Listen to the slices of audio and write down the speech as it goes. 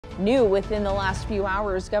New within the last few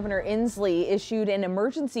hours, Governor Inslee issued an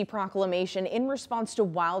emergency proclamation in response to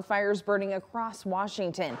wildfires burning across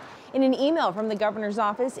Washington. In an email from the governor's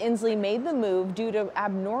office, Inslee made the move due to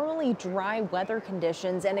abnormally dry weather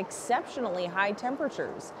conditions and exceptionally high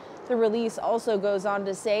temperatures. The release also goes on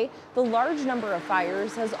to say the large number of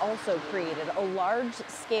fires has also created a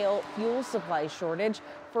large-scale fuel supply shortage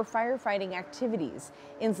for firefighting activities.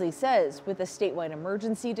 Inslee says with a statewide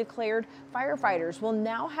emergency declared, firefighters will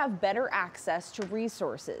now have better access to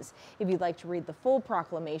resources. If you'd like to read the full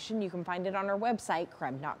proclamation, you can find it on our website,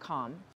 KREM.com.